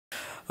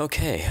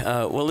Okay,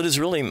 well, it is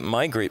really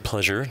my great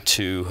pleasure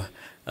to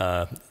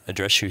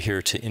address you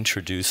here to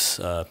introduce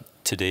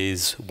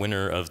today's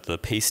winner of the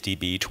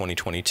PASEDB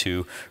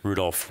 2022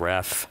 Rudolf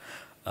Raff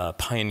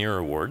Pioneer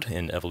Award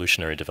in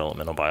Evolutionary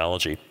Developmental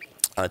Biology.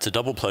 It's a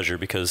double pleasure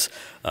because,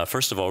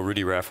 first of all,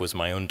 Rudy Raff was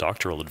my own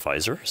doctoral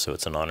advisor, so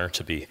it's an honor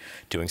to be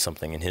doing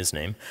something in his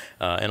name.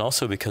 And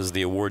also because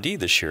the awardee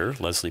this year,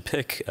 Leslie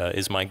Pick,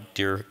 is my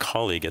dear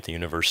colleague at the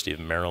University of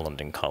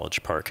Maryland in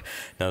College Park.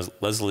 Now,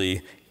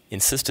 Leslie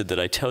insisted that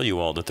I tell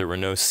you all that there were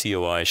no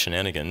COI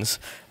shenanigans.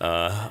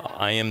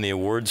 I am the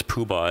awards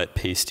poobah at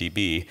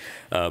PASEDB,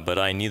 but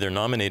I neither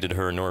nominated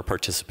her nor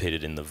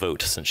participated in the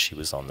vote since she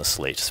was on the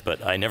slate.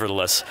 But I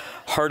nevertheless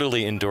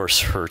heartily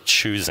endorse her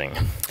choosing.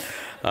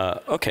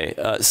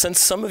 Since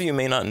some of you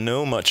may not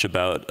know much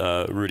about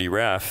Rudy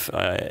Raff,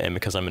 and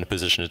because I'm in a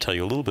position to tell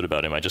you a little bit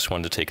about him, I just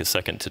wanted to take a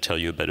second to tell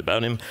you a bit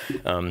about him.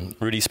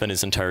 Rudy spent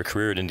his entire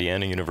career at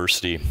Indiana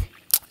University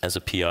as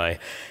a PI,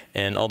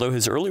 and although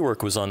his early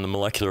work was on the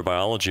molecular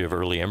biology of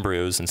early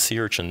embryos and sea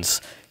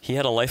urchins, he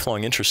had a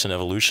lifelong interest in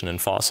evolution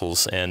and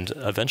fossils, and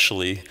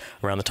eventually,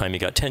 around the time he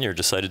got tenure,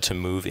 decided to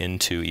move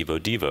into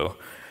Evo-Devo.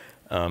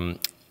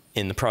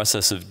 In the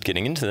process of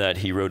getting into that,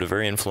 he wrote a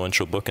very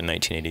influential book in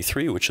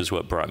 1983, which is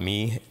what brought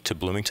me to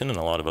Bloomington and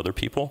a lot of other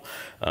people.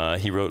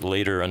 He wrote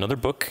later another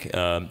book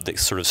that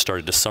sort of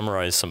started to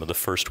summarize some of the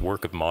first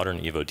work of modern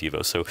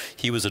Evo-Devo. So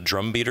he was a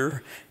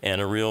drumbeater and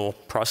a real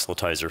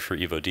proselytizer for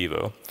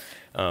Evo-Devo.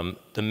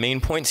 The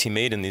main points he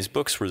made in these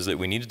books was that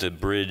we needed to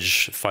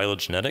bridge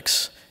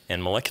phylogenetics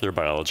and molecular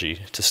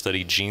biology to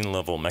study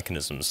gene-level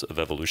mechanisms of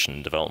evolution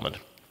and development.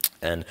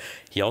 And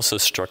he also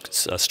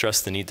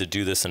stressed the need to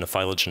do this in a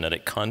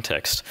phylogenetic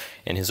context.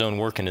 And his own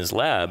work in his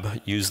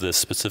lab used this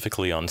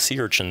specifically on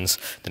sea urchins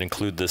that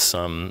include this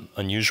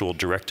unusual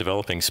direct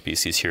developing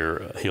species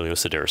here,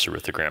 Heliosidaris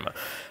erythrogramma.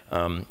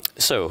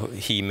 So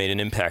he made an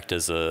impact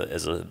as a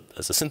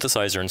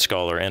synthesizer and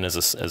scholar and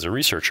as a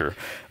researcher.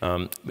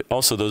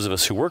 Also, those of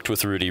us who worked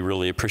with Rudy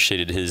really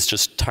appreciated his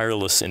just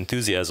tireless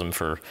enthusiasm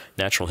for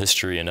natural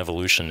history and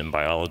evolution and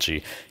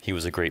biology. He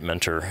was a great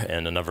mentor,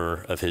 and a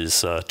number of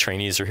his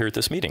trainees are here at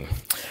this meeting.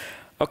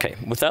 Okay,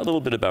 with that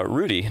little bit about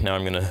Rudy, now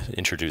I'm going to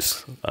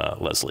introduce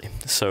Leslie.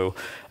 So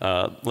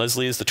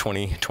Leslie is the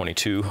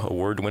 2022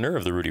 award winner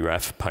of the Rudy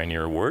Raff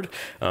Pioneer Award.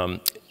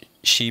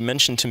 She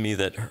mentioned to me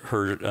that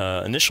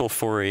her initial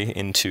foray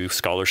into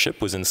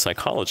scholarship was in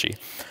psychology,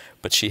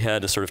 but she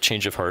had a sort of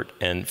change of heart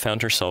and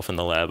found herself in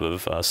the lab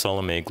of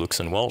Salome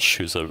Gluckson-Welsch,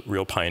 who's a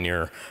real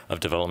pioneer of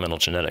developmental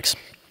genetics.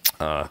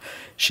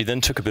 She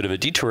then took a bit of a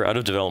detour out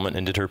of development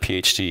and did her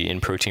PhD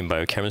in protein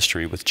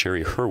biochemistry with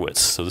Jerry Hurwitz.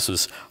 So this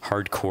is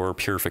hardcore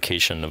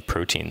purification of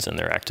proteins and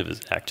their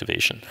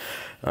activation.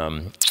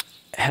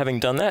 Having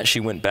done that, she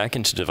went back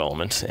into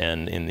development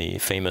and in the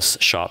famous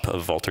shop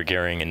of Walter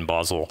Gehring in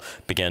Basel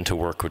began to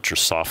work with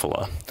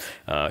Drosophila.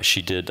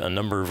 She did a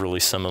number of really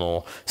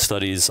seminal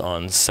studies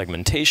on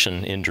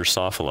segmentation in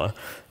Drosophila,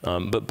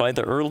 but by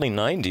the early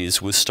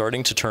 90s was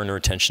starting to turn her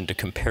attention to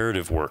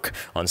comparative work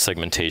on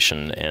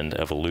segmentation and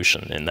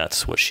evolution, and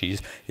that's what she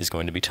is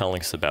going to be telling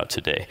us about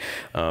today.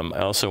 I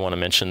also want to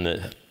mention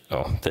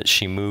that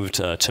she moved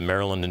to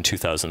Maryland in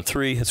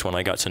 2003. That's when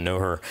I got to know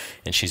her,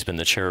 and she's been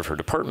the chair of her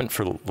department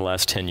for the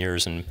last 10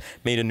 years and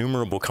made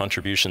innumerable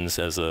contributions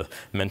as a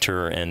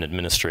mentor and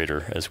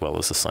administrator as well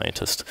as a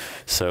scientist.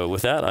 So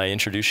with that, I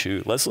introduce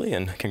you, Leslie,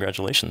 and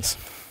congratulations.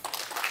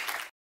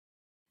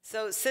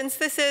 So since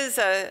this is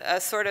a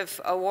sort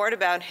of award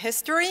about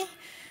history,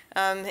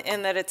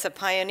 in that it's a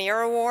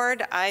Pioneer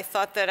Award, I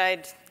thought that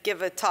I'd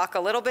give a talk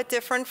a little bit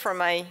different from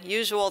my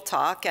usual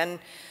talk and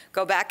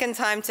go back in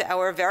time to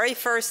our very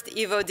first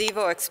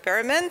Evo-Devo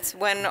experiment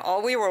when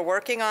all we were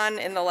working on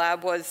in the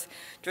lab was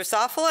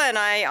Drosophila, and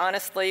I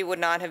honestly would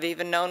not have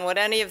even known what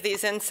any of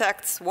these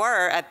insects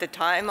were at the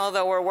time,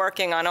 although we're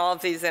working on all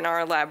of these in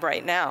our lab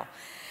right now.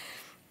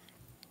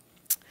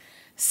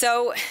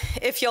 So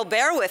if you'll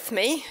bear with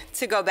me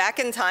to go back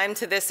in time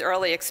to this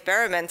early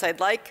experiment,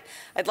 I'd like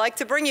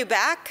to bring you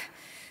back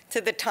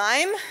to the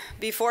time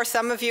before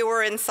some of you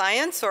were in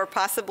science, or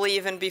possibly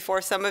even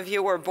before some of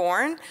you were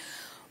born,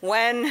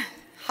 when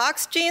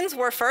Hox genes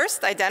were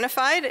first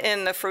identified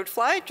in the fruit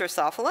fly,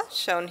 Drosophila,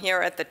 shown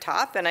here at the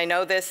top. And I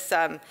know this,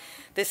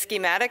 this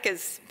schematic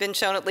has been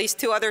shown at least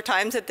 2 other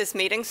times at this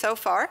meeting so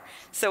far,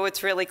 so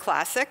it's really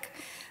classic.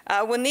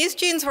 When these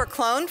genes were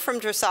cloned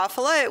from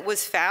Drosophila, it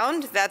was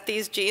found that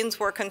these genes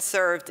were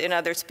conserved in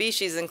other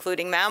species,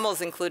 including mammals,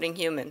 including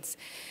humans.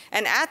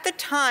 And at the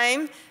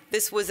time,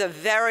 this was a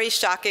very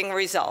shocking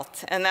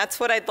result. And that's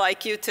what I'd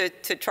like you to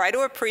try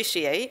to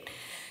appreciate.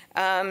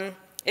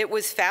 It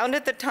was found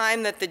at the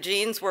time that the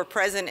genes were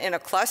present in a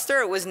cluster.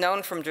 It was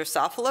known from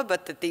Drosophila,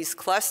 but that these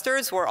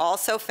clusters were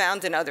also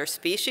found in other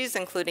species,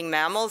 including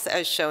mammals,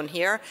 as shown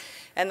here.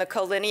 And the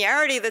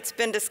collinearity that's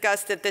been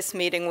discussed at this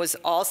meeting was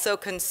also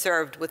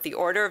conserved with the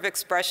order of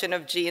expression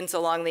of genes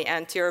along the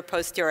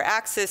anterior-posterior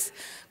axis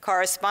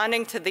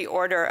corresponding to the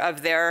order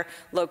of their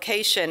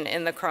location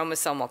in the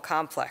chromosomal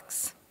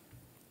complex.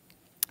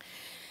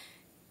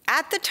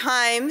 At the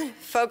time,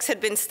 folks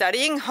had been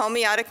studying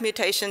homeotic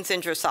mutations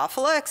in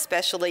Drosophila,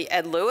 especially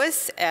Ed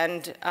Lewis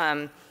and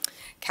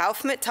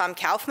Tom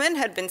Kaufman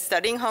had been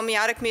studying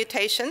homeotic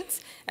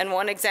mutations. And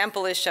one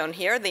example is shown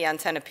here, the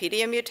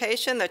Antennapedia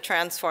mutation that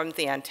transformed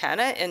the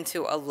antenna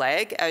into a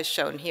leg, as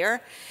shown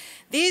here.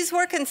 These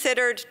were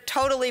considered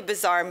totally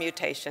bizarre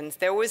mutations.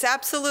 There was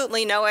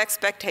absolutely no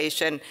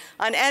expectation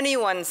on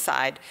anyone's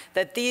side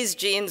that these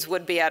genes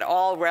would be at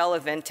all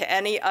relevant to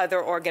any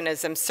other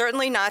organism,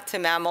 certainly not to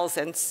mammals,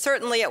 and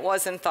certainly it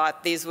wasn't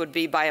thought these would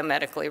be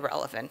biomedically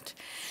relevant.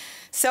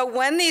 So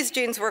when these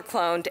genes were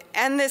cloned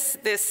and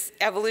this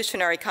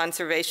evolutionary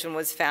conservation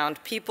was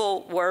found,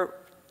 people were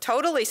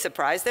totally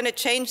surprised, and it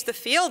changed the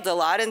field a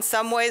lot, in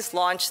some ways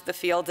launched the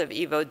field of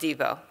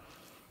Evo-Devo.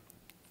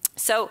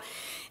 So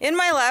in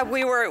my lab,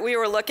 we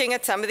were looking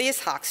at some of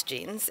these Hox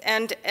genes,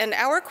 and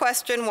our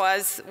question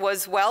was,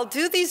 well,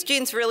 do these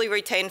genes really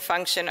retain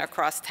function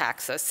across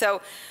taxa?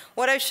 So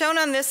what I've shown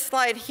on this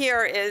slide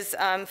here is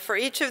for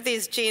each of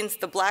these genes,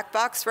 the black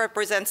box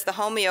represents the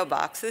homeo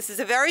box. This is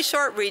a very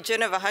short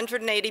region of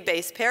 180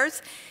 base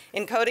pairs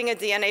encoding a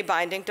DNA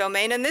binding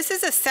domain, and this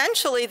is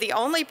essentially the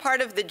only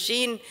part of the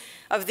gene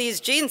of these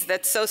genes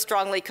that's so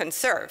strongly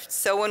conserved.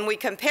 So when we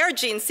compare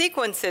gene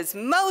sequences,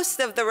 most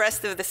of the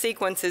rest of the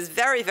sequence is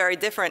very, very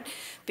different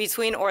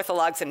between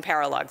orthologs and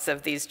paralogs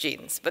of these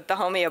genes, but the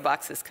homeo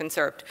box is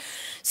conserved.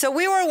 So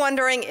we were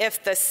wondering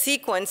if the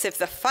sequence, if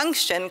the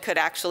function could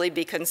actually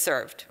be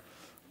conserved.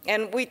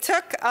 And we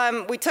took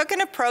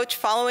an approach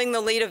following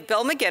the lead of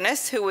Bill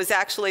McGinnis, who was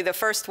actually the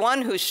first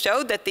one who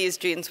showed that these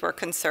genes were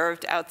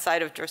conserved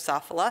outside of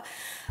Drosophila.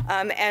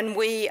 And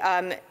we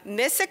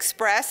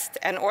misexpressed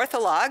an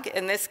ortholog,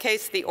 in this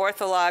case the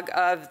ortholog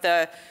of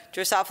the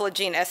Drosophila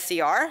gene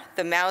SCR,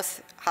 the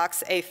mouse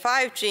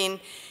HOXA5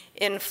 gene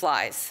in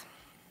flies.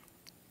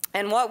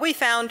 And what we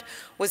found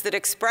was that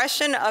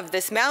expression of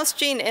this mouse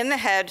gene in the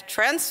head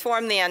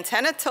transformed the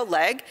antenna to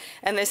leg,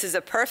 and this is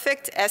a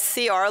perfect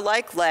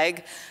SCR-like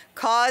leg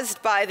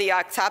caused by the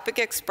octopic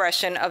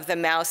expression of the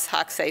mouse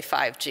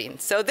HOXA5 gene.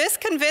 So this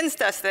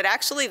convinced us that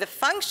actually the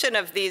function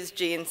of these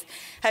genes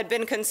had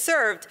been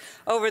conserved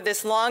over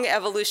this long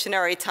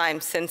evolutionary time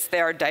since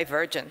their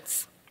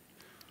divergence.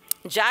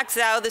 Jacques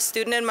Zhao, the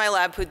student in my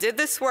lab who did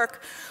this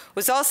work,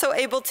 was also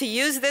able to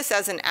use this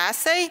as an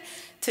assay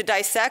to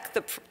dissect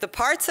the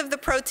parts of the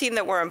protein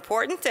that were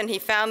important, and he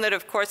found that,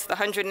 of course, the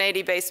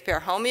 180 base pair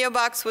homeo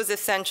box was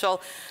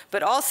essential,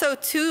 but also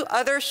two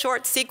other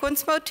short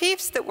sequence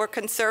motifs that were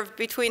conserved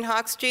between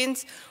Hox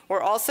genes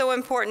were also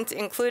important,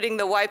 including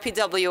the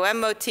YPWM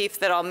motif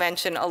that I'll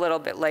mention a little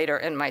bit later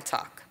in my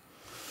talk.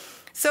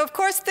 So, of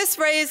course, this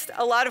raised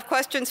a lot of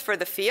questions for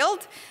the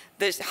field.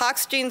 The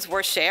Hox genes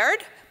were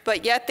shared,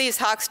 but yet these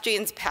Hox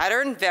genes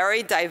pattern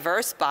very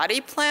diverse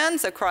body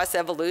plans across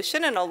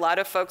evolution, and a lot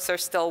of folks are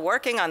still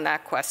working on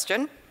that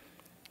question.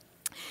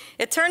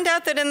 It turned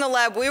out that in the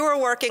lab we were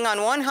working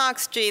on one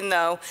Hox gene,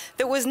 though,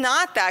 that was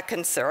not that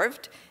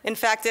conserved. In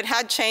fact, it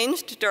had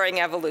changed during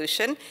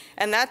evolution,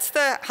 and that's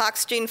the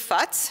Hox gene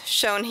FUTS,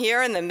 shown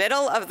here in the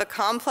middle of the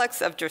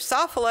complex of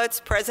Drosophila. It's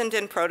present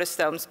in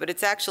protostomes, but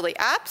it's actually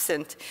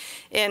absent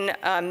in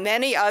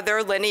many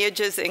other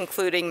lineages,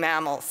 including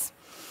mammals.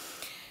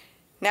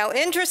 Now,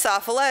 in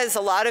Drosophila, as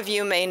a lot of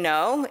you may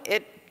know,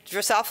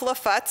 Drosophila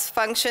FUTS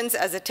functions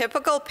as a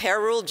typical pair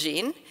rule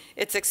gene.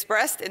 It's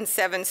expressed in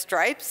 7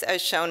 stripes,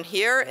 as shown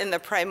here in the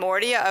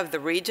primordia of the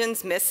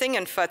regions missing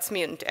in FUTS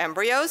mutant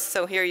embryos.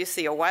 So here you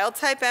see a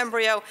wild-type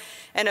embryo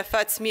and a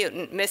FUTS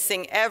mutant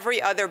missing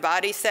every other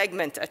body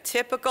segment, a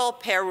typical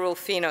pair rule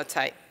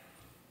phenotype.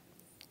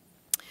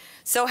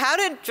 So how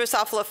did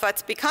Drosophila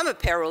FUTS become a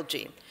pair rule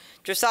gene?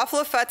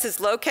 Drosophila FUTS is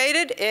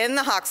located in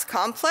the Hox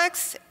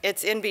complex.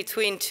 It's in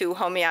between 2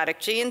 homeotic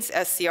genes,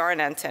 SCR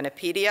and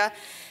Antennapedia.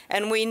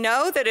 And we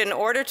know that in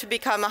order to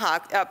become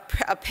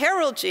a pair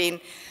rule gene,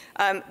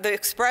 the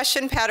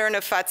expression pattern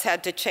of FUTS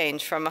had to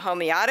change from a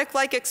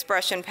homeotic-like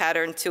expression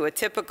pattern to a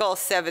typical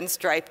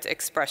 7-striped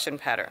expression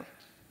pattern.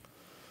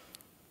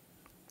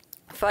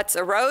 FUTS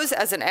arose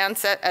as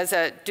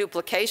a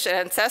duplication,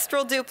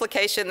 ancestral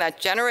duplication that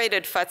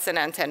generated FUTS and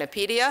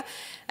Antennapedia.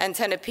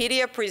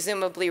 Antennapedia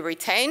presumably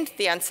retained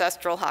the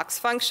ancestral Hox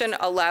function,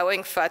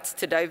 allowing FUTS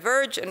to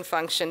diverge and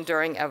function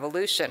during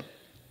evolution.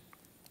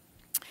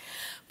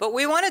 But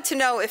we wanted to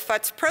know if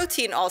FUTS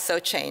protein also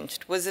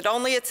changed. Was it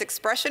only its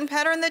expression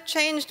pattern that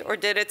changed, or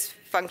did its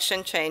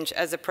function change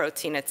as a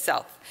protein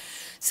itself?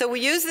 So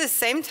we used this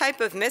same type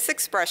of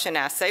misexpression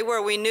assay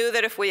where we knew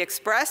that if we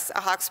express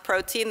a Hox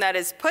protein, that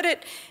is, put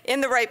it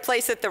in the right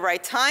place at the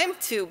right time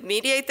to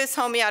mediate this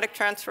homeotic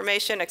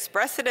transformation,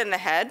 express it in the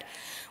head,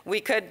 we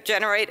could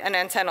generate an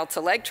antennal to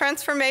leg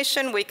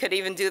transformation. We could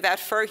even do that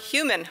for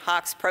human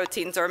Hox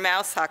proteins or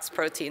mouse Hox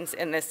proteins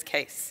in this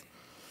case.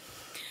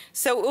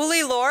 So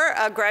Uli Lohr,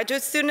 a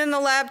graduate student in the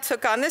lab,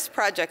 took on this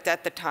project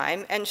at the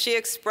time, and she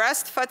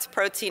expressed FUTS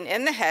protein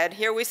in the head.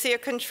 Here we see a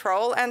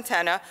control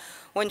antenna.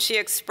 When she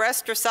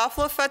expressed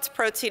Drosophila FUTS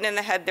protein in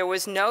the head, there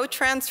was no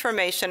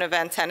transformation of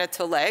antenna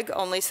to leg,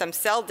 only some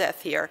cell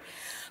death here.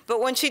 But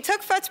when she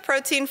took FUTS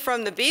protein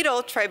from the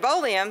beetle,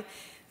 Tribolium,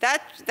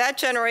 that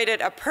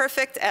generated a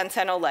perfect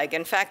antennal leg.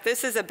 In fact,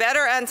 this is a better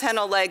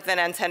antennal leg than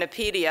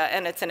Antennapedia,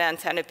 and it's an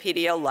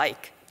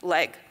Antennapedia-like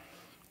leg.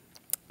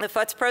 The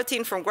FUTS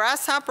protein from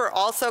grasshopper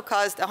also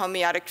caused a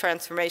homeotic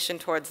transformation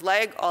towards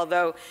leg,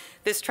 although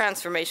this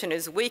transformation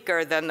is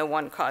weaker than the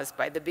one caused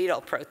by the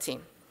beetle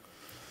protein.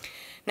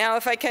 Now,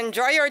 if I can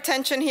draw your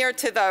attention here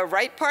to the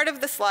right part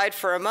of the slide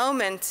for a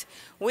moment,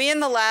 we in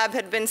the lab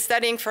had been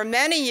studying for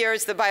many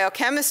years the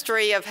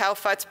biochemistry of how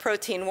FUTS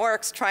protein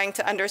works, trying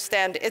to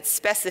understand its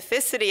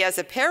specificity as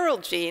a peril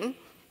gene.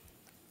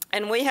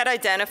 And we had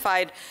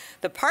identified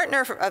the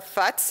partner of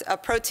FUTS, a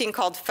protein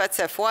called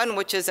FUTS-F1,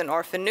 which is an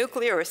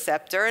orphonuclear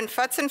receptor. And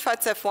FUTS and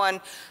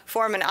FUTS-F1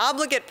 form an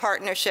obligate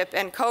partnership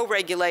and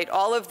co-regulate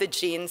all of the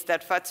genes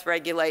that FUTS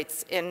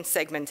regulates in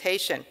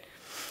segmentation.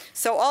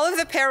 So all of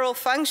the peril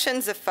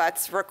functions of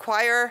FUTS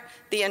require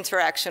the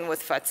interaction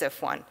with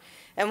FUTS-F1.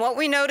 And what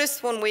we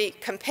noticed when we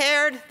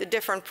compared the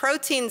different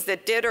proteins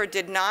that did or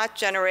did not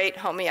generate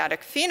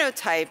homeotic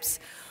phenotypes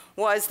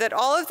was that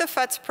all of the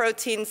FUTS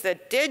proteins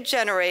that did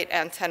generate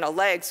antennal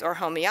legs or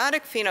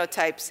homeotic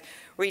phenotypes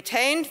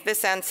retained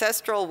this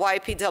ancestral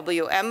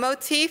YPWM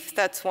motif.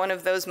 That's one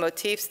of those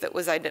motifs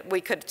that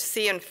we could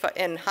see in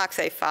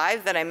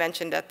HOXA5 that I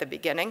mentioned at the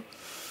beginning.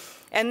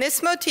 And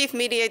this motif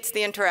mediates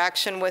the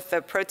interaction with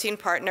the protein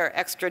partner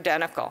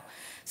extradenical.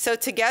 So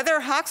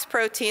together, Hox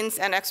proteins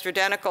and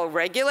extradenical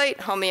regulate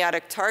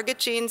homeotic target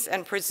genes,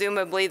 and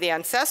presumably the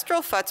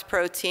ancestral FUTS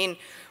protein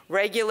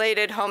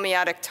regulated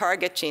homeotic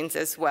target genes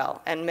as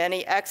well. And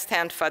many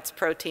extant FUTS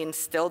proteins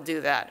still do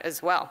that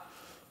as well.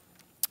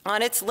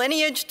 On its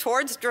lineage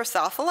towards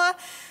Drosophila,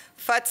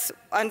 FUTS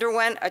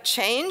underwent a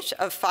change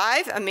of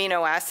 5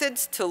 amino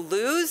acids to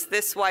lose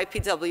this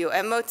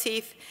YPWM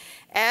motif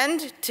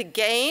and to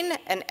gain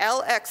an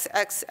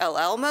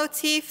LXXLL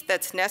motif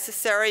that's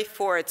necessary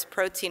for its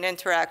protein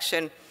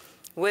interaction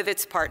with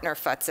its partner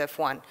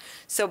FUTS-F1.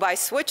 So by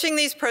switching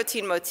these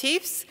protein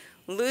motifs,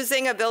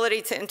 losing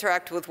ability to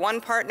interact with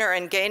one partner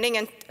and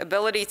gaining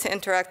ability to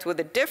interact with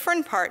a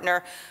different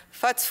partner,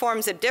 FUTS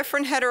forms a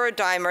different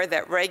heterodimer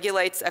that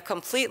regulates a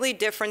completely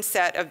different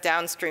set of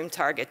downstream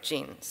target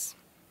genes.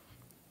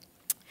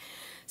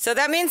 So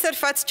that means that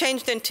FUTS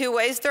changed in 2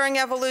 ways during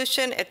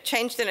evolution. It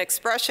changed in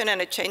expression and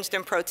it changed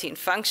in protein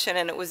function.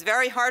 And it was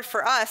very hard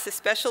for us,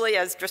 especially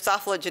as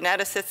Drosophila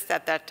geneticists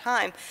at that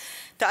time,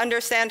 to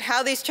understand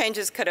how these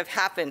changes could have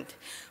happened.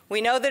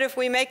 We know that if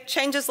we make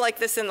changes like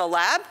this in the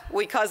lab,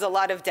 we cause a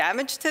lot of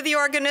damage to the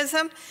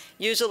organism.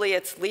 Usually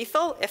it's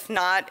lethal. If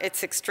not,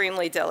 it's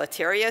extremely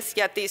deleterious.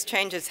 Yet these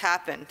changes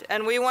happened.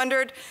 And we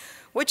wondered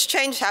which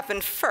change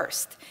happened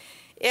first.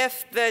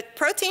 If the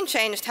protein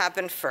change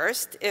happened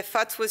first, if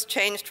FUTS was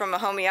changed from a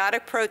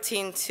homeotic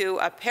protein to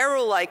a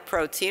peril-like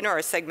protein or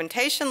a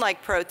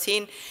segmentation-like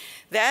protein,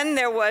 then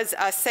there was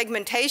a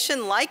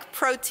segmentation-like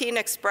protein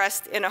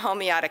expressed in a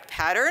homeotic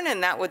pattern,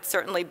 and that would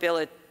certainly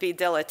be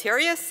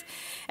deleterious.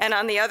 And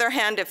on the other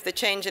hand, if the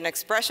change in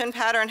expression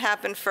pattern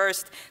happened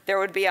first, there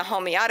would be a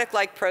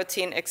homeotic-like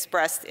protein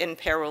expressed in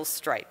peril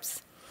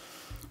stripes.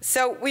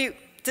 So we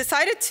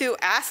decided to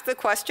ask the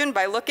question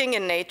by looking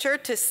in nature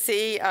to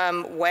see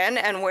when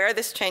and where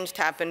this change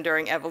happened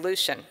during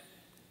evolution.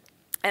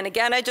 And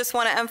again, I just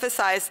want to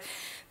emphasize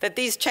that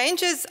these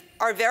changes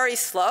are very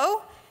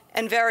slow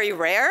and very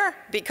rare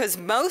because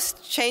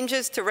most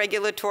changes to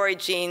regulatory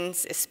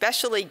genes,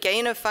 especially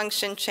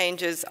gain-of-function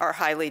changes, are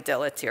highly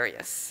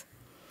deleterious.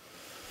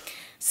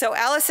 So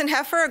Alison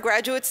Heffer, a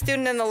graduate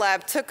student in the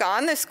lab, took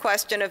on this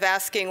question of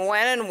asking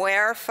when and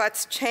where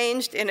FUTS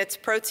changed in its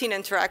protein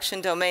interaction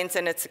domains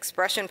and its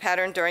expression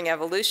pattern during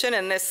evolution,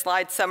 and this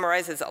slide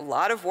summarizes a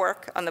lot of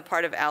work on the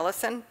part of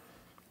Alison.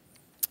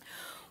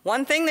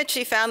 One thing that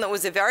she found that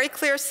was a very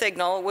clear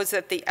signal was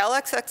that the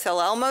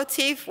LXXLL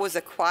motif was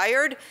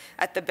acquired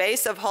at the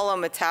base of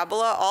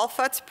holometabola. All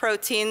FUTS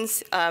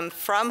proteins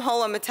from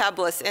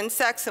holometabolous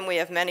insects, and we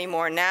have many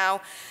more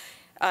now,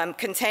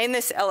 contain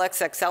this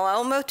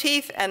LXXLL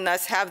motif and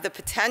thus have the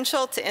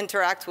potential to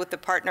interact with the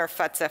partner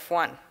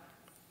FUTS-F1.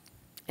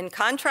 In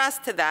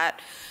contrast to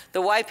that,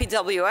 the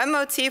YPWM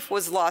motif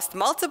was lost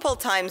multiple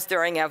times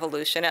during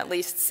evolution, at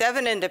least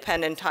 7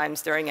 independent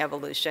times during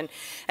evolution.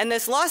 And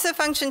this loss of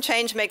function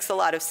change makes a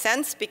lot of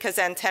sense because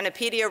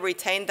Antennapedia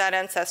retained that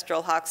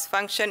ancestral Hox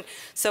function,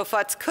 so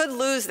FUTS could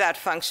lose that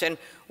function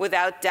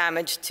without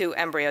damage to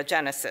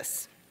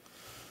embryogenesis.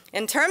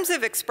 In terms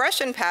of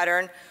expression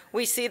pattern,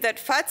 we see that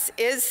FUTS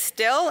is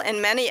still, in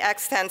many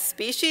extant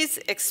species,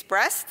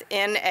 expressed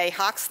in a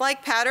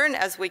Hox-like pattern,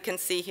 as we can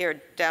see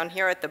here down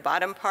here at the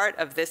bottom part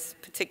of this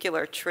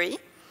particular tree.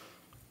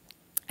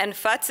 And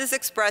FUTS is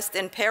expressed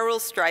in peril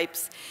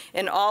stripes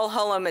in all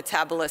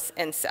holometabolous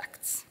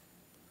insects.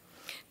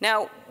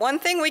 Now, one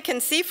thing we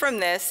can see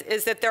from this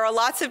is that there are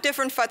lots of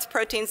different FUTS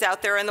proteins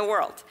out there in the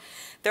world.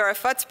 There are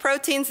FUTS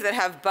proteins that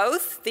have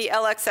both the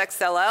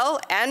LXXLL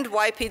and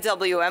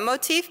YPWM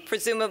motif,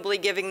 presumably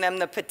giving them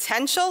the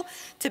potential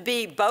to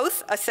be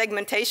both a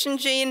segmentation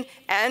gene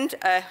and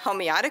a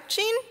homeotic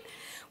gene.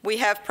 We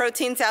have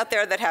proteins out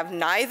there that have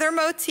neither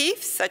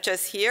motif, such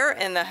as here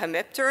in the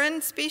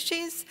hemipteran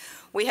species.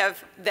 We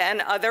have then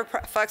other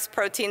FUX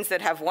proteins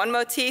that have one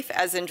motif,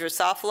 as in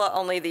Drosophila,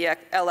 only the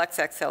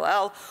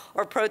LXXLL,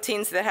 or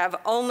proteins that have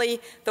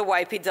only the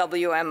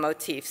YPWM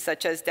motif,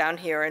 such as down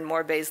here in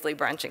more basally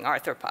branching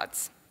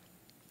arthropods.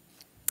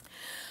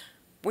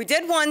 We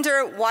did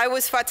wonder, why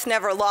was FUTS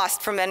never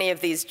lost from any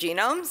of these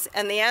genomes?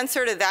 And the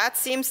answer to that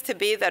seems to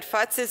be that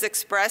FUTS is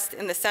expressed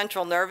in the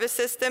central nervous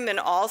system in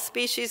all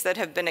species that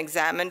have been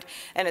examined,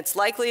 and it's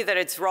likely that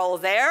its role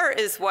there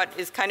is what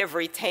is kind of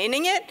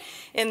retaining it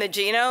in the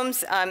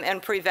genomes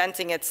and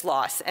preventing its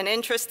loss. And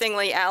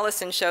interestingly,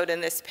 Allison showed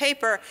in this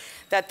paper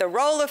that the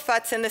role of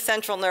FUTS in the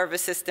central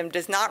nervous system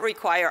does not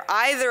require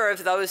either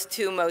of those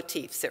two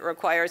motifs. It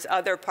requires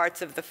other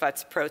parts of the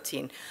FUTS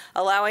protein,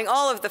 allowing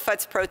all of the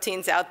FUTS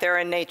proteins out there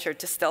in nature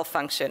to still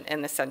function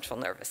in the central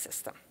nervous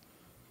system.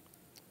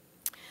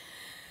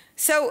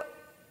 So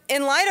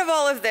in light of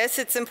all of this,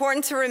 it's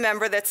important to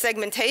remember that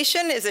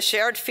segmentation is a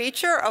shared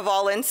feature of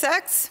all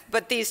insects,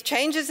 but these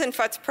changes in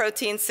FUTS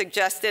proteins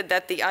suggested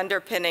that the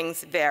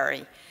underpinnings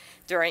vary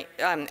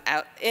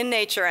in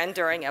nature and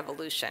during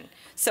evolution.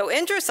 So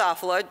in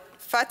Drosophila,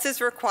 FUTS is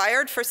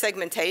required for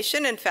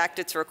segmentation. In fact,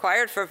 it's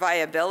required for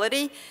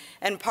viability.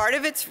 And part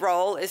of its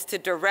role is to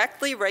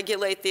directly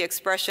regulate the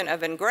expression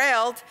of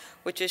engrailed,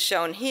 which is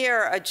shown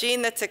here, a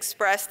gene that's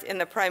expressed in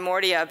the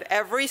primordia of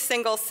every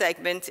single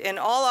segment in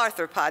all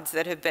arthropods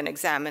that have been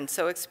examined.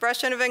 So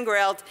expression of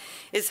engrailed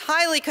is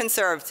highly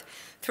conserved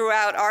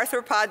throughout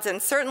arthropods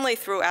and certainly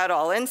throughout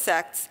all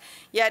insects.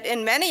 Yet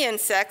in many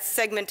insects,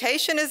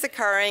 segmentation is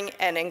occurring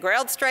and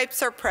engrailed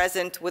stripes are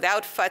present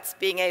without FUTS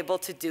being able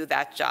to do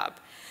that job.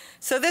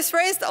 So this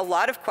raised a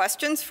lot of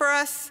questions for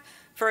us.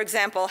 For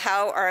example,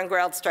 how are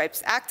engrailed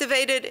stripes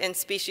activated in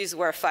species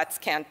where FUTS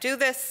can't do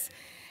this?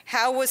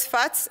 How was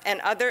FUTS and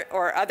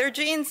other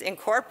genes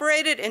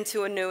incorporated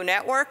into a new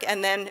network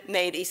and then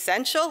made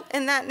essential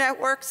in that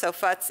network? So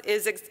FUTS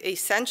is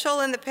essential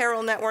in the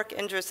pairal network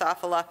in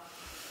Drosophila.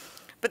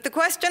 But the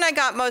question I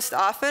got most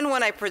often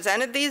when I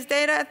presented these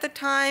data at the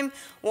time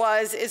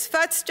was, is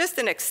FUTS just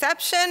an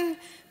exception?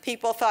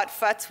 People thought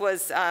FUTS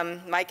was,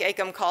 Mike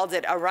Acom called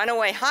it a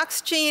runaway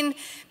Hox gene.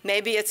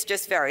 Maybe it's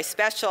just very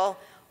special.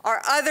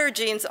 Are other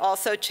genes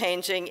also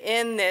changing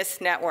in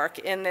this network,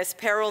 in this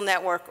pairal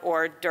network,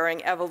 or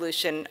during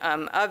evolution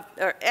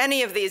or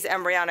any of these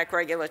embryonic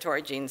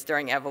regulatory genes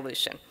during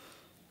evolution?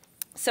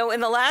 So in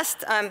the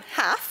last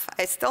half,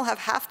 I still have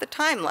half the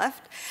time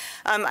left,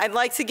 I'd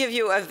like to give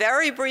you a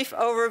very brief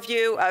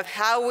overview of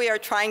how we are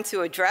trying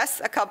to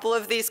address a couple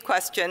of these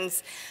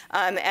questions.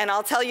 And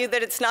I'll tell you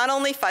that it's not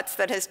only FUTS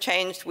that has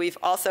changed, we've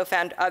also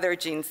found other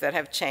genes that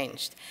have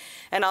changed.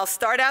 And I'll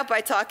start out by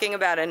talking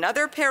about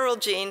another pairal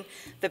gene,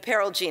 the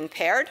pairal gene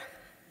paired,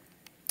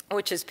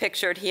 which is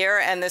pictured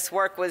here. And this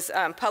work was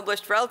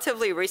published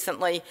relatively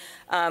recently,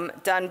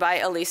 done by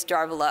Elise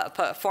Jarvila,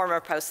 a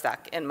former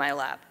postdoc in my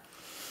lab.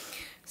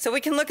 So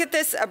we can look at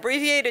this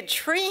abbreviated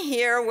tree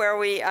here where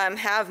we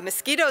have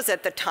mosquitoes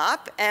at the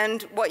top.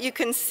 And what you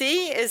can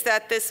see is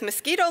that this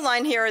mosquito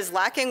line here is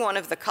lacking one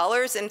of the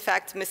colors. In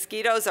fact,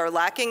 mosquitoes are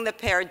lacking the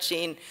paired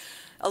gene.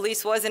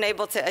 Elise wasn't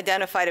able to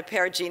identify a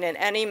paired gene in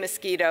any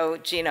mosquito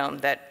genome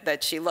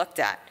that she looked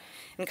at.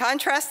 In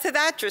contrast to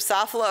that,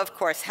 Drosophila, of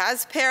course,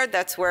 has paired.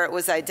 That's where it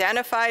was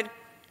identified.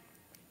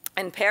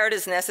 And paired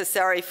is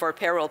necessary for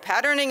pairal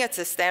patterning. It's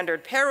a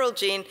standard pairal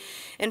gene.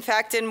 In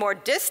fact, in more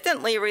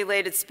distantly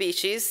related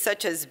species,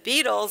 such as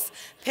beetles,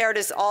 paired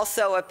is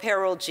also a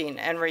pairal gene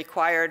and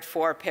required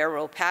for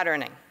pairal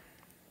patterning.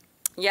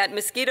 Yet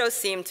mosquitoes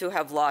seem to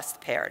have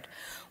lost paired.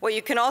 What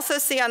you can also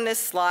see on this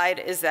slide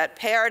is that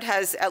paired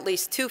has at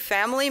least two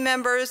family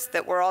members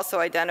that were also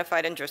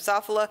identified in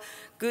Drosophila,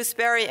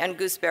 gooseberry and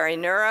gooseberry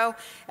neuro,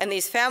 and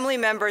these family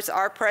members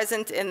are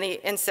present in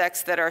the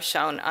insects that are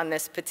shown on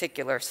this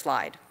particular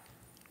slide.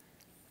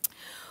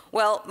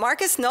 Well,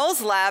 Marcus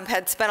Knoll's lab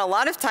had spent a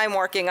lot of time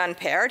working on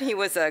paired. He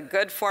was a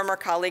good former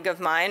colleague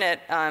of mine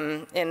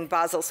in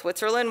Basel,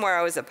 Switzerland, where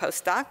I was a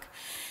postdoc.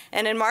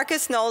 And in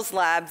Marcus Knoll's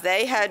lab,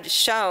 they had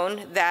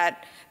shown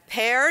that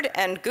paired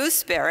and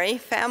gooseberry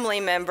family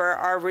member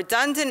are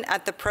redundant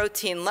at the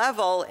protein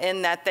level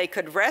in that they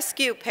could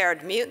rescue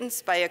paired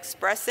mutants by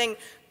expressing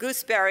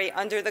gooseberry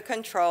under the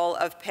control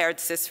of paired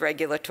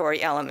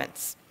cis-regulatory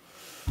elements.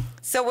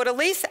 So what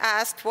Elise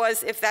asked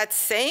was if that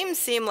same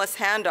seamless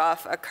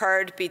handoff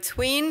occurred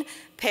between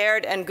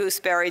paired and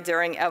gooseberry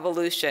during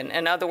evolution.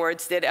 In other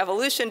words, did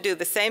evolution do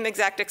the same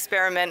exact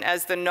experiment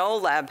as the Knoll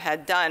lab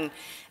had done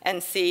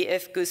and see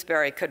if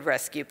gooseberry could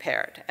rescue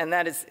paired? And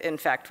that is, in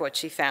fact, what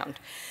she found.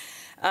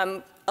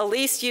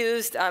 Elise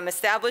used,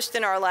 established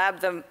in our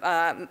lab,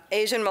 the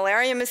Asian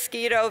malaria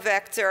mosquito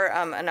vector,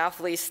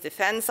 Anopheles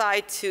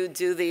stephensi, to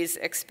do these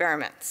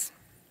experiments.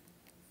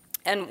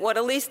 And what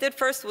Elise did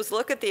first was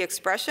look at the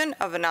expression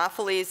of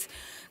Anopheles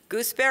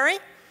gooseberry.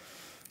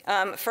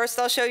 First,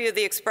 I'll show you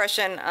the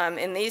expression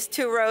in these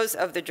two rows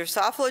of the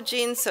Drosophila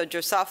genes. So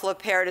Drosophila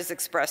paired is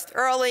expressed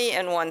early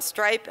in one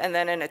stripe, and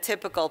then in a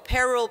typical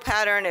pair rule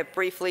pattern, it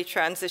briefly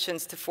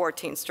transitions to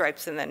 14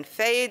 stripes and then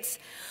fades.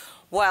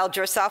 while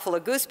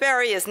Drosophila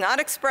gooseberry is not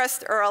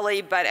expressed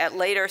early, but at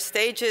later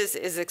stages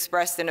is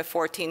expressed in a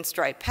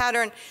 14-stripe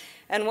pattern.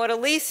 And what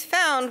Elise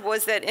found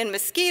was that in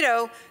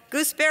mosquito,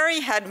 gooseberry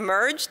had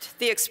merged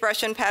the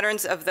expression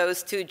patterns of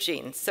those two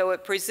genes. So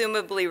it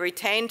presumably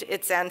retained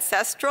its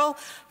ancestral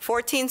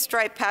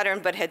 14-stripe pattern,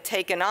 but had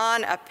taken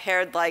on a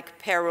paired-like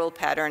pair rule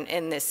pattern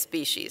in this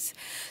species.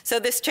 So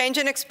this change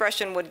in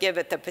expression would give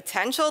it the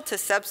potential to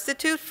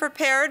substitute for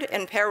paired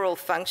and pair rule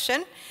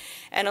function.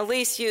 And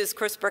Elise used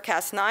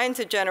CRISPR-Cas9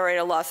 to generate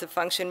a loss of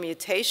function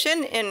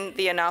mutation in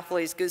the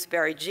Anopheles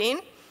gooseberry gene.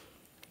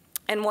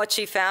 And what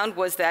she found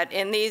was that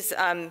in these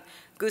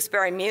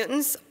gooseberry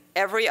mutants,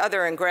 every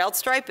other engrailed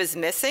stripe is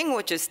missing,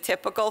 which is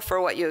typical for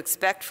what you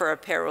expect for a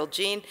pair rule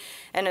gene.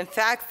 And in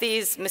fact,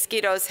 these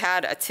mosquitoes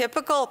had a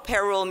typical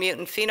pair rule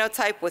mutant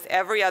phenotype with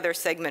every other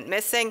segment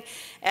missing.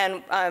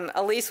 And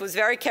Elise was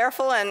very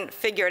careful and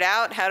figured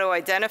out how to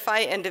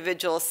identify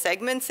individual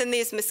segments in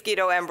these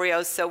mosquito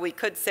embryos, so we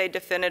could say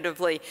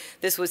definitively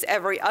this was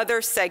every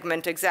other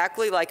segment,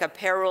 exactly like a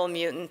pair rule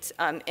mutant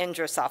in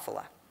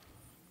Drosophila.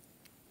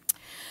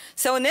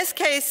 So in this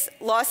case,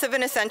 loss of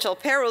an essential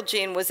pair rule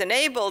gene was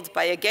enabled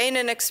by a gain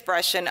in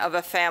expression of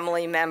a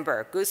family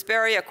member.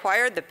 Gooseberry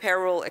acquired the pair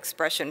rule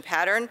expression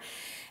pattern.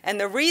 And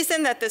the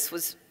reason that this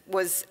was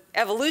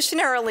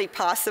evolutionarily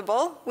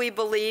possible, we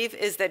believe,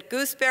 is that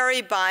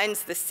gooseberry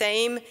binds the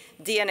same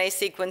DNA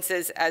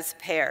sequences as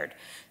paired.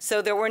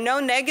 So there were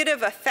no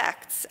negative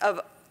effects of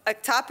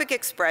ectopic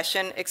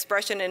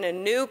expression in a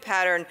new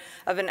pattern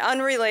of an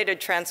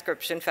unrelated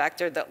transcription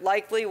factor that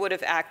likely would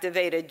have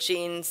activated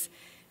genes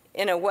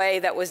in a way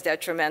that was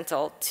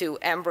detrimental to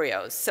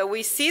embryos. So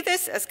we see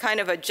this as kind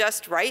of a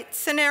just right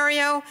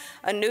scenario.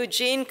 A new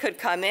gene could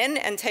come in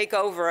and take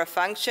over a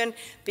function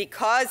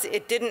because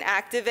it didn't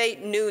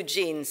activate new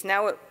genes.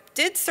 Now, it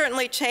did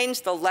certainly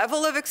change the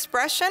level of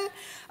expression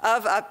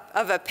of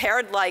a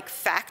paired-like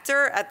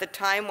factor at the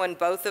time when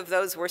both of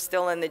those were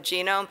still in the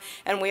genome.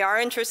 And we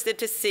are interested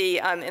to see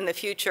in the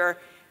future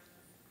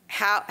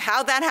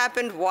how that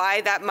happened,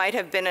 why that might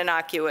have been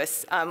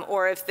innocuous,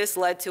 or if this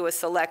led to a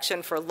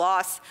selection for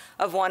loss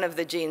of one of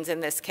the genes,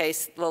 in this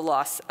case, the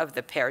loss of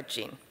the paired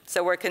gene.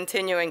 So we're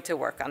continuing to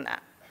work on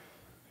that.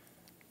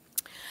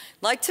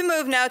 I'd like to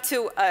move now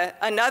to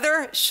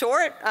another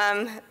short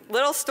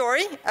little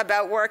story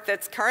about work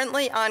that's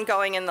currently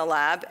ongoing in the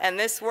lab, and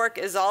this work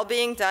is all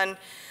being done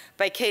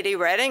by Katie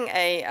Redding,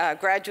 a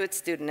graduate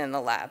student in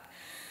the lab.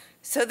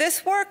 So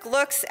this work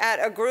looks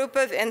at a group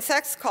of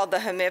insects called the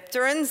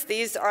hemipterans.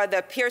 These are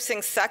the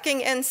piercing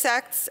sucking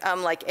insects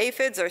like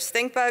aphids or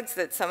stink bugs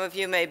that some of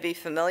you may be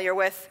familiar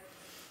with.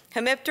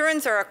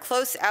 Hemipterans are a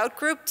close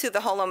outgroup to the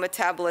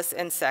holometabolous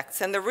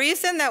insects. And the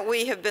reason that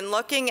we have been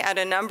looking at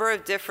a number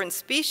of different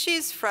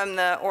species from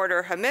the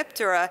order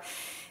Hemiptera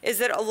is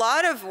that a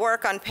lot of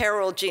work on pair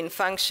rule gene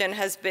function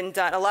has been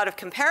done, a lot of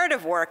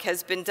comparative work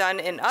has been done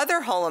in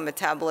other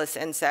holometabolous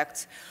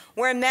insects,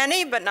 where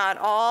many but not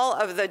all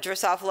of the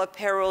Drosophila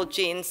pair rule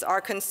genes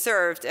are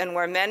conserved, and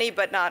where many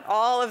but not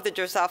all of the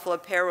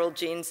Drosophila pair rule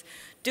genes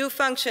do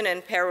function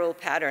in pair rule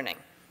patterning.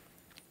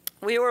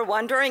 We were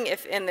wondering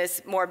if in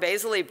this more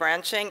basally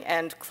branching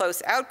and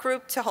close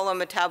outgroup to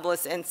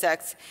holometabolous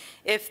insects,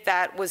 if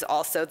that was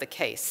also the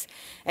case.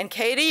 And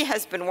Katie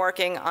has been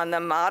working on the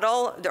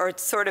model, or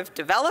sort of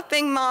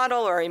developing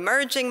model or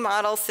emerging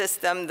model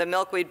system, the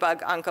milkweed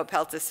bug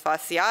Onchopeltis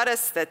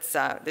fasciatus, that's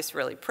this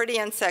really pretty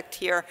insect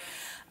here,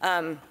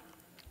 to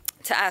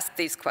ask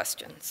these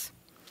questions.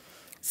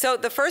 So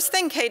the first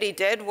thing Katie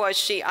did was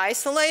she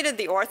isolated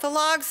the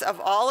orthologs of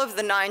all of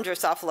the 9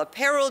 Drosophila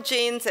pair rule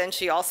genes, and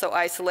she also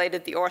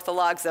isolated the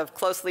orthologs of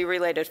closely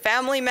related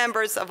family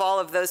members of all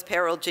of those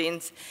pair rule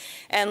genes,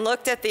 and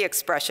looked at the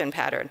expression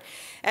pattern.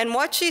 And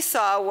what she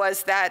saw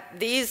was that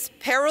these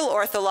pair rule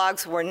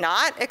orthologs were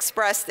not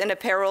expressed in a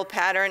pair rule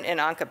pattern in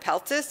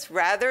Onchopeltis.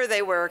 Rather,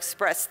 they were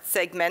expressed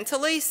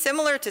segmentally,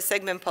 similar to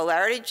segment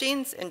polarity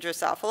genes in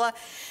Drosophila.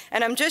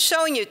 And I'm just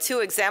showing you 2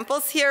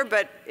 examples here,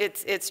 but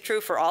it's true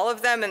for all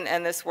of them,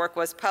 and this work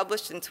was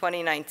published in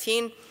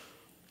 2019.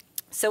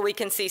 So we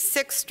can see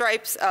 6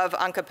 stripes of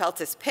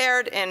Onchopeltis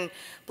paired in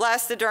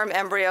blastoderm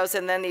embryos,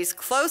 and then these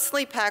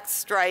closely packed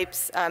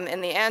stripes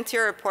in the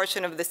anterior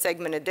portion of the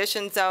segment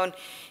addition zone.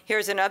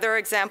 Here's another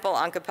example,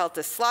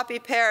 Onchopeltis sloppy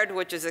paired,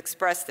 which is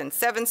expressed in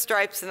 7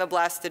 stripes in the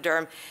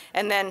blastoderm.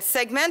 And then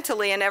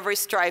segmentally in every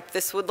stripe,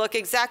 this would look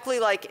exactly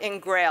like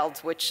engrailed,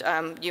 which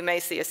you may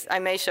see, I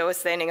may show a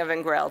staining of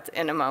engrailed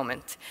in a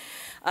moment.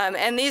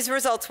 And these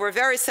results were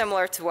very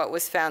similar to what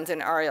was found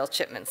in Ariel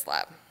Chipman's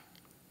lab.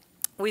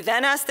 We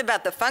then asked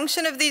about the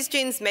function of these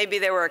genes. Maybe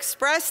they were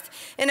expressed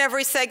in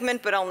every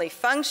segment, but only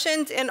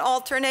functioned in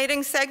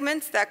alternating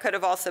segments. That could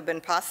have also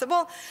been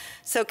possible.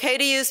 So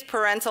Katie used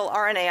parental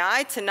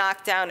RNAi to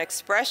knock down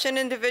expression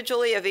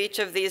individually of each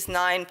of these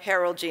 9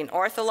 pair rule gene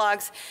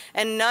orthologs,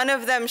 and none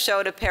of them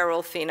showed a pair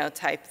rule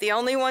phenotype. The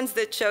only ones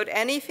that showed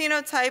any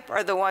phenotype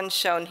are the ones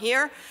shown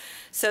here.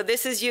 So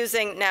this is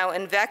using now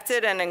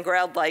invected and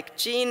engrailed-like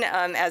gene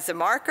as a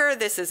marker.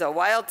 This is a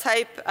wild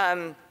type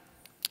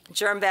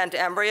germ-bound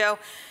embryo.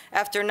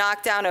 After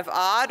knockdown of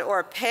odd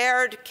or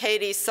paired,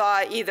 Katie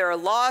saw either a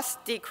loss,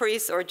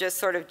 decrease, or just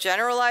sort of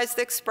generalized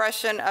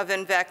expression of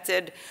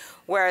invected,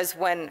 whereas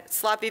when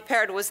sloppy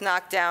paired was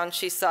knocked down,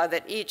 she saw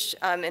that each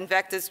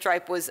invected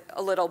stripe was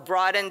a little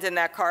broadened, and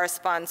that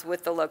corresponds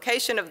with the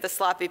location of the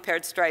sloppy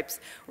paired stripes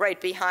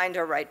right behind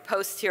or right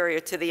posterior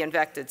to the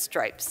invected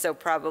stripes, so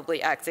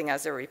probably acting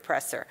as a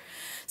repressor.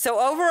 So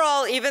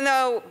overall, even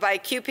though by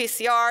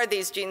qPCR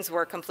these genes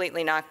were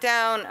completely knocked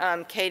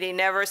down, Katie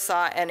never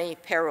saw any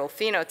peril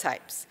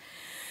phenotypes.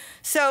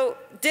 So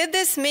did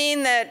this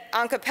mean that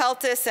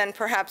Onchopeltis and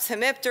perhaps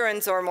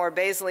hemipterans or more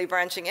basally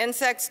branching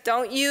insects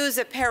don't use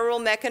a peril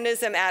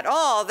mechanism at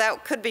all?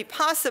 That could be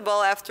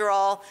possible. After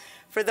all,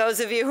 for those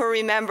of you who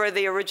remember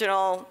the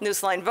original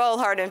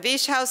Nusslein-Volhard and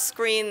Wieschaus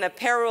screen, the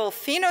peril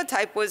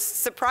phenotype was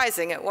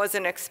surprising. It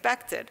wasn't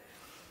expected.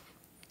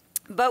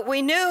 But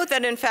we knew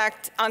that, in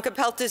fact,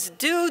 Onchopeltis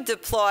do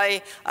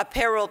deploy a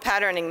peril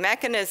patterning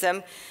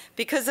mechanism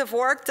because of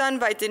work done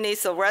by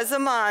Denise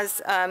Rezamaz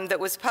that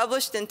was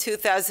published in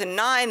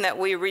 2009 that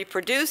we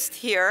reproduced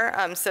here.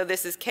 So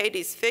this is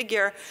Katie's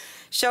figure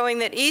showing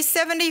that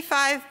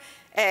E75A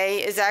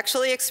is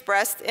actually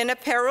expressed in a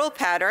peril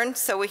pattern.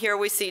 So here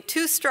we see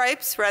 2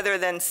 stripes rather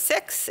than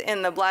 6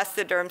 in the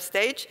blastoderm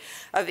stage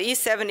of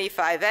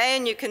E75A.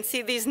 And you can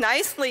see these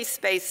nicely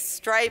spaced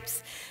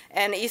stripes.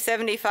 And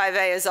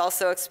E75A is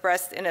also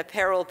expressed in a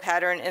peril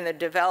pattern in the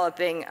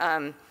developing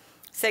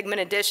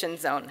segment addition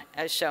zone,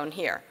 as shown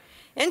here.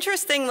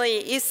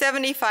 Interestingly,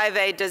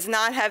 E75A does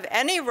not have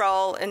any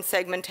role in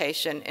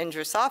segmentation in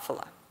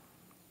Drosophila.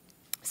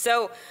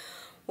 So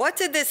what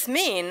did this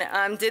mean?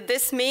 Did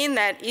this mean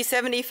that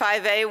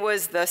E75A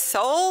was the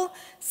sole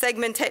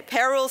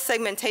peril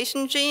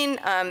segmentation gene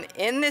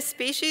in this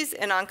species,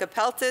 in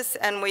Onchopeltis?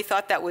 And we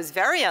thought that was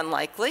very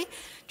unlikely.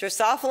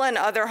 Drosophila and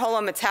other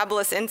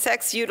holometabolous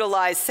insects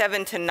utilize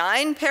 7 to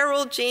 9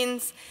 peril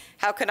genes.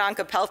 How could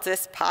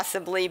Onchopeltis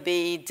possibly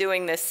be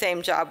doing this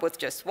same job with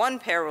just 1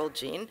 peril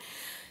gene?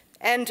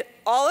 And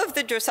all of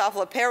the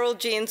Drosophila peril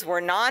genes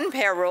were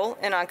non-peril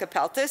in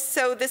Onchopeltis,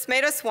 so this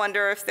made us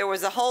wonder if there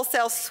was a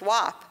wholesale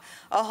swap,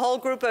 a whole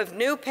group of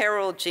new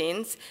peril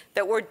genes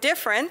that were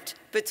different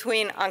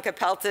between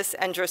Onchopeltis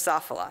and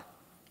Drosophila.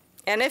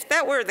 And if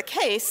that were the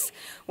case,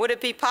 would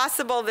it be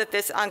possible that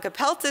this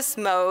Onchopeltis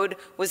mode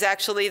was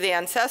actually the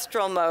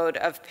ancestral mode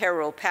of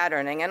peril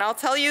patterning? And I'll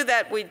tell you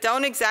that we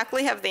don't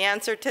exactly have the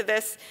answer to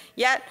this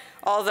yet,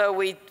 although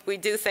we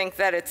do think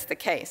that it's the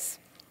case.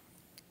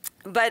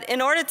 But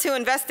in order to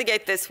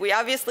investigate this, we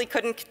obviously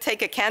couldn't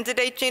take a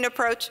candidate gene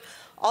approach.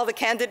 All the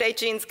candidate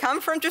genes come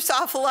from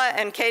Drosophila,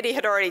 and Katie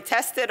had already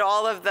tested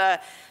all of the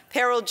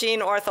peril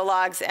gene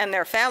orthologs and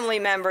their family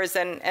members,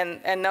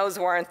 and those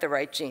weren't the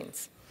right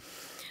genes.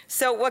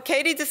 So what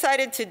Katie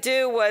decided to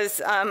do was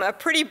a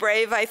pretty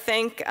brave, I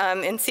think,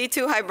 in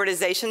situ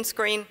hybridization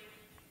screen.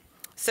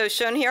 So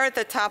shown here at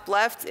the top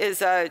left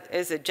is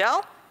a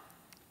gel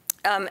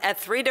at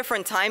 3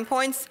 different time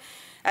points.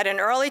 At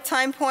an early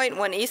time point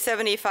when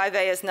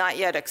E75A is not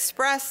yet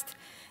expressed,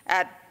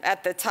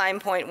 at the time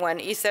point when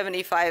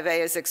E75A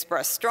is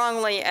expressed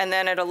strongly, and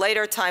then at a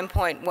later time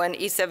point when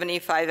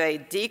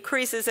E75A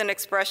decreases in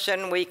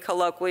expression. We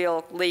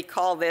colloquially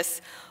call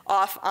this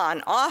off,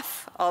 on,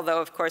 off,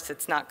 although of course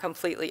it's not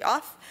completely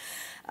off.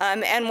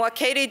 And what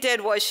Katie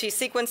did was she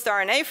sequenced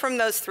RNA from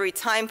those 3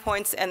 time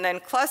points and then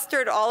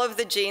clustered all of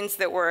the genes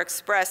that were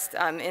expressed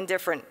in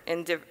different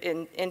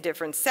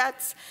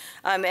sets.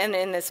 And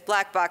in this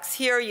black box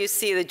here, you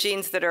see the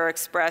genes that are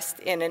expressed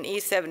in an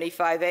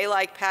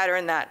E75A-like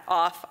pattern, that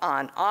off,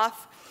 on,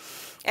 off.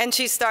 And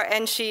she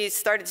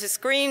started to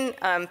screen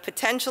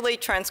potentially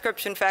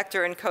transcription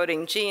factor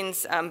encoding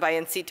genes by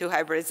in situ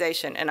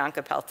hybridization in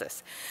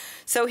Onchopeltis.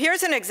 So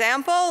here's an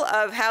example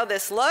of how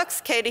this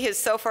looks. Katie has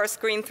so far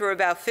screened through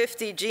about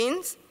 50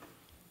 genes.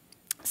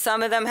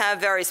 Some of them have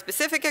very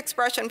specific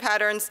expression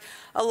patterns.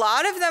 A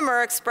lot of them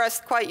are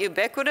expressed quite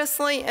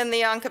ubiquitously in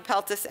the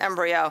Onchopeltis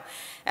embryo.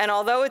 And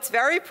although it's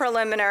very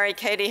preliminary,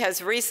 Katie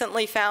has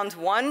recently found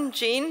 1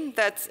 gene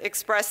that's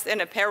expressed in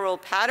a peril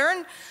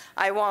pattern.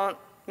 I won't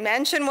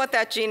mention what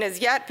that gene is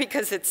yet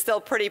because it's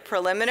still pretty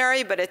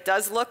preliminary, but it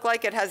does look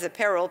like it has a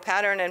peril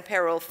pattern and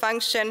peril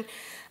function.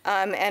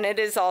 And it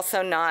is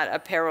also not a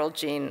peril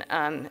gene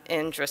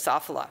in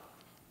Drosophila.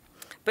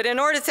 But in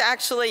order to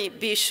actually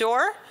be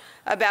sure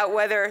about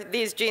whether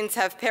these genes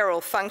have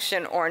peril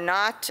function or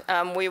not,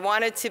 we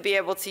wanted to be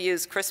able to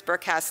use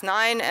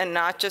CRISPR-Cas9 and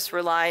not just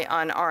rely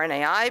on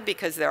RNAi,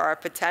 because there are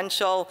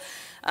potential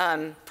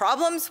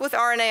problems with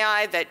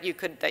RNAi that you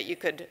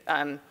could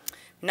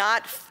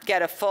not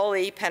get a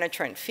fully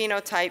penetrant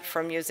phenotype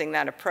from using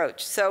that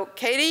approach. So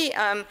Katie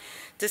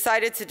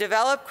decided to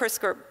develop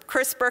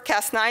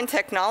CRISPR-Cas9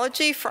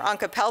 technology for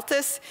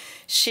Onchopeltis.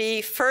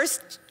 She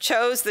first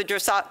chose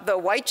the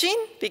white gene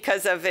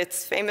because of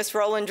its famous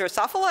role in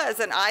Drosophila as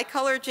an eye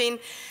color gene,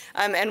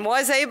 and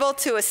was able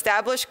to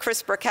establish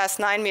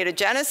CRISPR-Cas9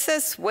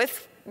 mutagenesis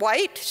with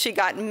white. She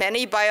got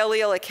many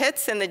biallelic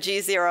hits in the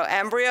G0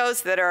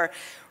 embryos that are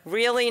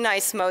really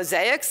nice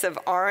mosaics of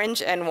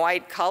orange and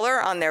white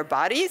color on their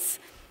bodies.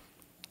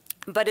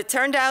 But it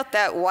turned out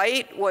that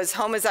white was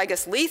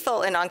homozygous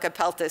lethal in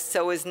Onchopeltis,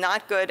 so was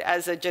not good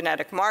as a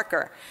genetic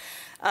marker.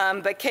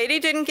 But Katie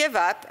didn't give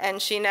up,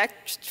 and she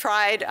next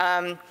tried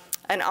an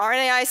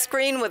RNAi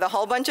screen with a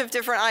whole bunch of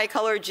different eye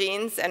color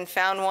genes and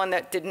found one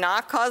that did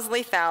not cause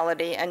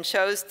lethality and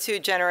chose to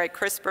generate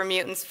CRISPR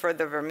mutants for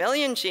the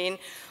vermilion gene,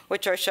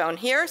 which are shown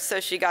here. So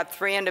she got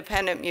 3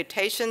 independent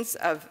mutations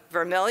of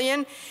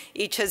vermilion.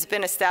 Each has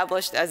been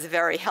established as a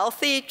very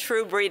healthy,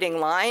 true breeding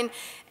line.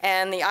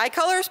 And the eye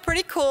color is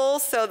pretty cool.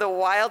 So the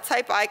wild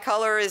type eye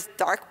color is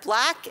dark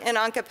black in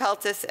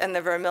Onchopeltis, and the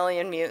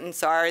vermilion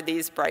mutants are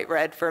these bright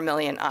red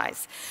vermilion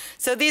eyes.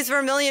 So these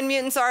vermilion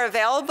mutants are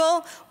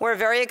available. We're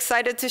very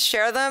excited to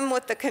share them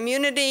with the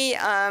community.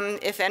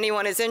 If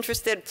anyone is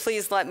interested,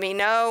 please let me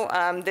know.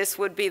 This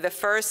would be the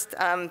first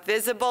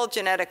visible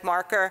genetic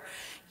marker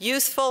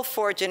useful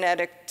for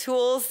genetic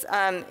tools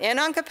in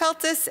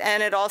Onchopeltis,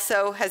 and it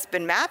also has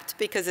been mapped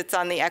because it's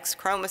on the X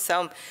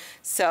chromosome.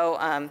 So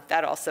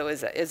that also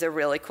is a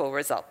really cool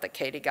result that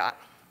Katie got.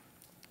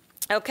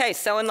 Okay,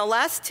 so in the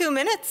last 2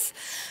 minutes,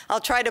 I'll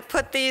try to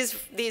put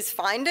these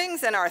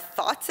findings and our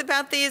thoughts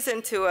about these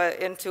into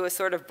a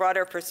sort of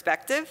broader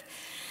perspective.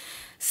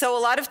 So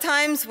a lot of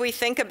times we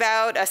think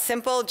about a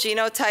simple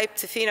genotype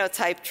to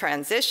phenotype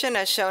transition,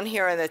 as shown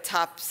here in the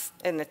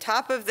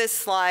top of this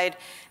slide.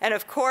 And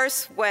of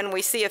course, when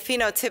we see a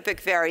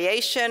phenotypic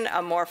variation,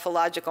 a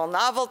morphological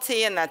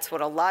novelty, and that's what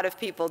a lot of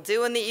people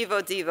do in the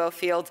Evo-Devo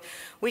field,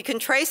 we can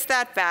trace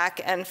that back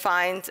and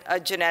find a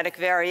genetic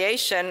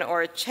variation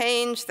or a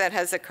change that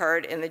has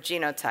occurred in the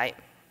genotype.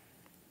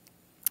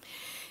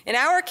 In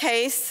our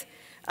case,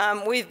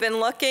 we've been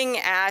looking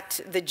at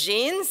the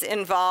genes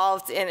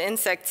involved in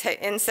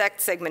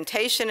insect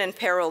segmentation and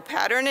parallel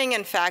patterning,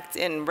 in fact,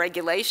 in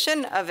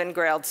regulation of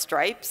engrailed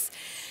stripes.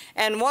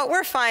 And what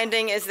we're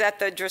finding is that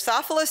the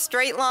Drosophila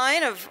straight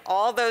line of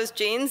all those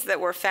genes that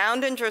were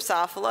found in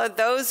Drosophila,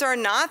 those are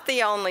not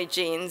the only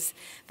genes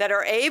that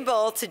are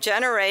able to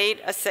generate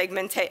a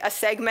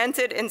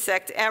segmented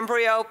insect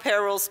embryo,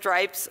 parallel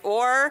stripes,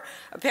 or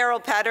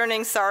parallel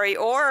patterning,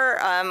 or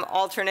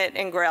alternate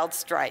engrailed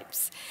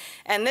stripes.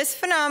 And this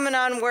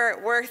phenomenon,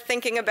 we're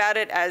thinking about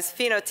it as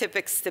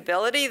phenotypic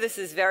stability. This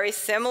is very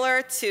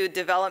similar to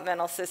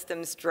developmental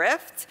systems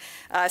drift,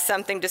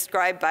 something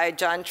described by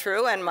John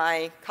True and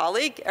my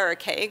colleague,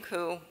 Eric Haag,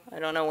 who I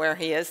don't know where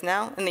he is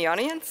now in the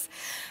audience.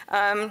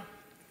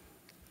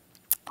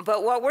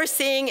 But what we're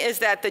seeing is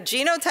that the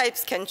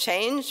genotypes can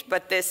change,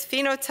 but this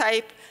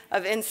phenotype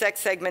of insect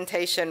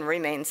segmentation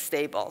remains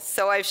stable.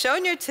 So I've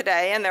shown you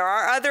today, and there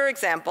are other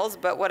examples,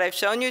 but what I've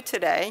shown you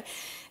today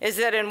is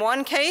that in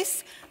one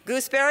case,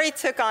 gooseberry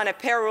took on a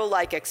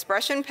pair-rule-like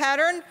expression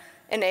pattern,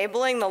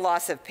 enabling the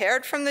loss of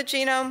paired from the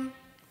genome.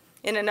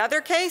 In another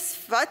case,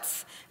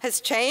 FUTS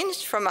has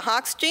changed from a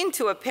Hox gene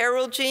to a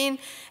pair-rule gene,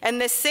 and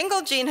this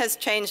single gene has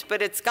changed,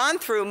 but it's gone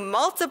through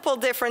multiple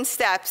different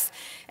steps,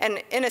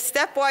 and in a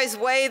stepwise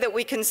way that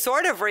we can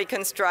sort of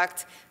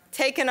reconstruct,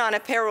 taken on a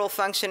pair-rule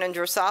function in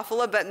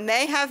Drosophila, but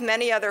may have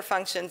many other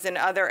functions in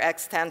other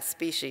extant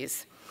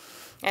species.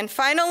 And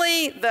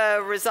finally,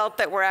 the result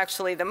that we're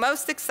actually the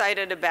most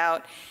excited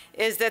about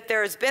is that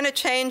there's been a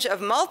change of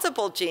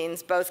multiple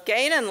genes, both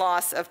gain and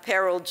loss of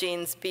pair-rule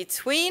genes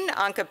between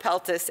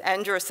Onchopeltis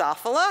and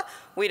Drosophila.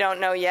 We don't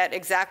know yet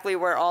exactly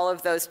where all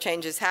of those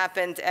changes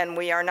happened, and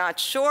we are not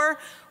sure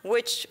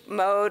which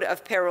mode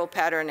of pair-rule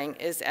patterning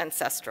is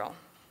ancestral.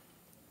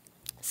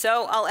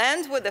 So I'll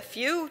end with a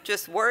few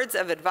just words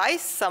of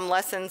advice, some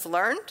lessons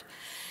learned.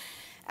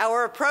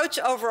 Our approach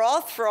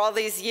overall for all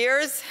these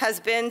years has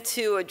been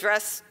to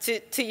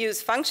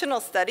use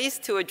functional studies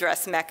to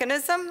address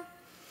mechanism.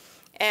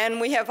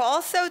 And we have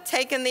also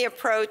taken the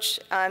approach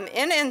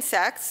in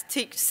insects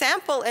to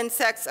sample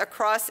insects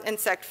across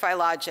insect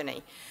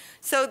phylogeny.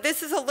 So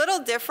this is a little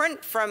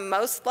different from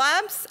most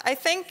labs, I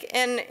think,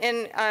 in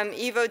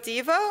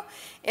Evo-Devo.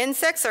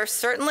 Insects are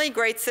certainly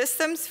great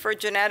systems for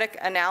genetic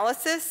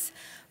analysis.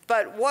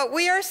 But what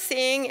we are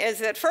seeing is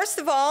that, first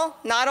of all,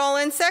 not all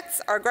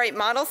insects are great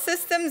model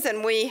systems,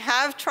 and we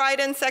have tried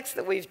insects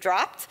that we've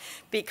dropped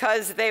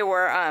because they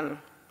were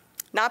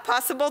not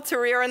possible to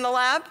rear in the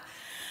lab.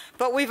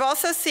 But we've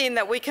also seen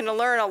that we can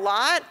learn a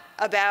lot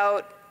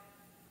about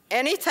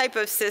any type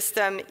of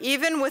system,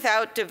 even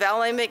without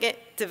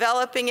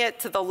developing it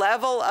to the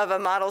level of a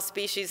model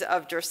species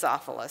of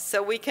Drosophila.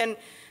 So we can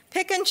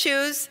pick and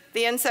choose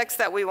the insects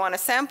that we want to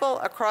sample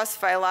across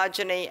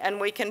phylogeny, and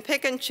we can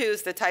pick and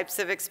choose the types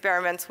of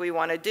experiments we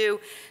want to do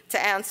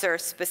to answer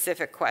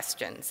specific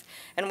questions.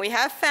 And we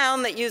have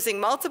found that using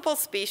multiple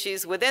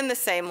species within the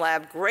same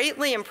lab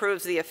greatly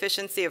improves the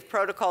efficiency of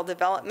protocol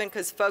development,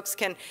 because folks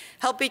can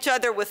help each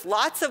other with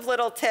lots of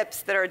little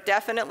tips that are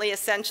definitely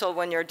essential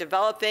when you're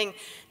developing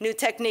new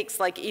techniques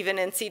like even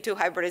in situ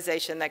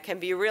hybridization that can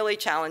be really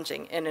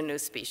challenging in a new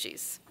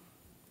species.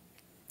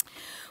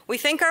 We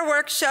think our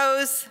work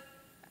shows,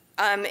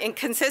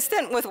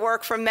 inconsistent with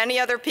work from many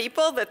other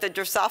people, that the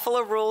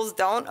Drosophila rules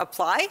don't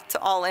apply to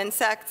all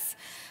insects.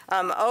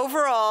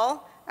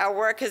 Overall, our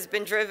work has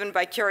been driven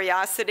by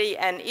curiosity,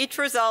 and each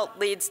result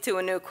leads to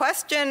a new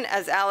question.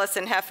 As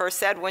Alison Heffer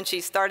said when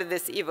she started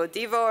this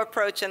Evo-Devo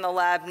approach in the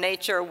lab,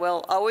 nature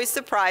will always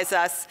surprise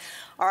us.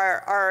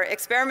 Our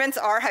experiments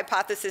are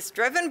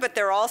hypothesis-driven, but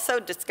they're also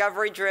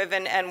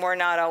discovery-driven, and we're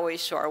not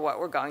always sure what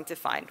we're going to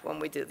find when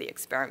we do the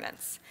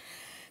experiments.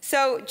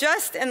 So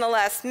just in the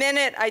last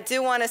minute, I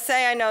do want to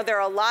say, I know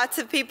there are lots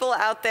of people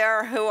out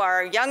there who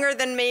are younger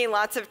than me,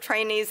 lots of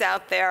trainees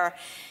out there,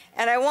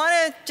 and I want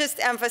to just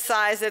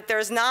emphasize that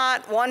there's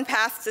not one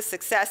path to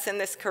success in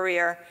this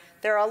career.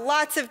 There are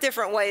lots of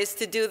different ways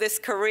to do this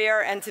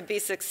career and to be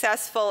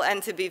successful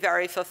and to be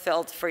very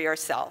fulfilled for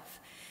yourself.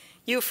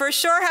 You for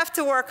sure have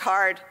to work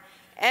hard.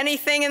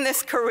 Anything in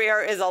this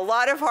career is a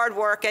lot of hard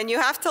work, and you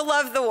have to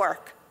love the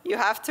work. You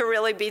have to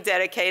really be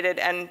dedicated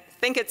and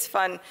think it's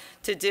fun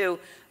to do,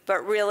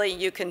 but really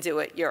you can do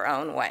it your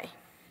own way.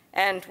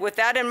 And with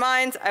that in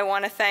mind, I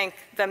want to thank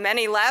the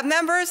many lab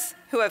members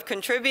who have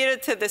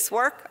contributed to this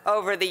work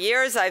over the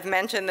years. I've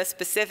mentioned the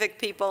specific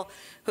people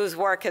whose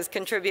work has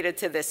contributed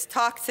to this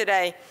talk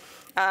today.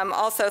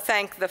 Also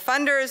thank the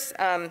funders,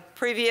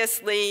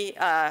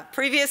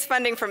 previous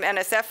funding from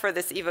NSF for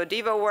this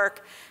Evo-Devo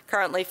work,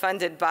 currently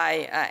funded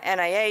by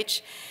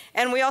NIH.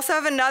 And we also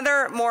have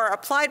another more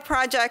applied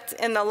project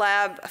in the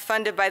lab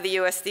funded by the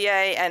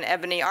USDA, and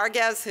Ebony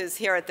Argaz, who's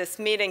here at this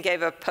meeting,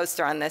 gave a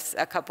poster on this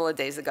a couple of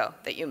days ago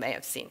that you may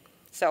have seen.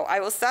 So I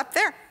will stop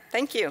there.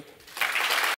 Thank you.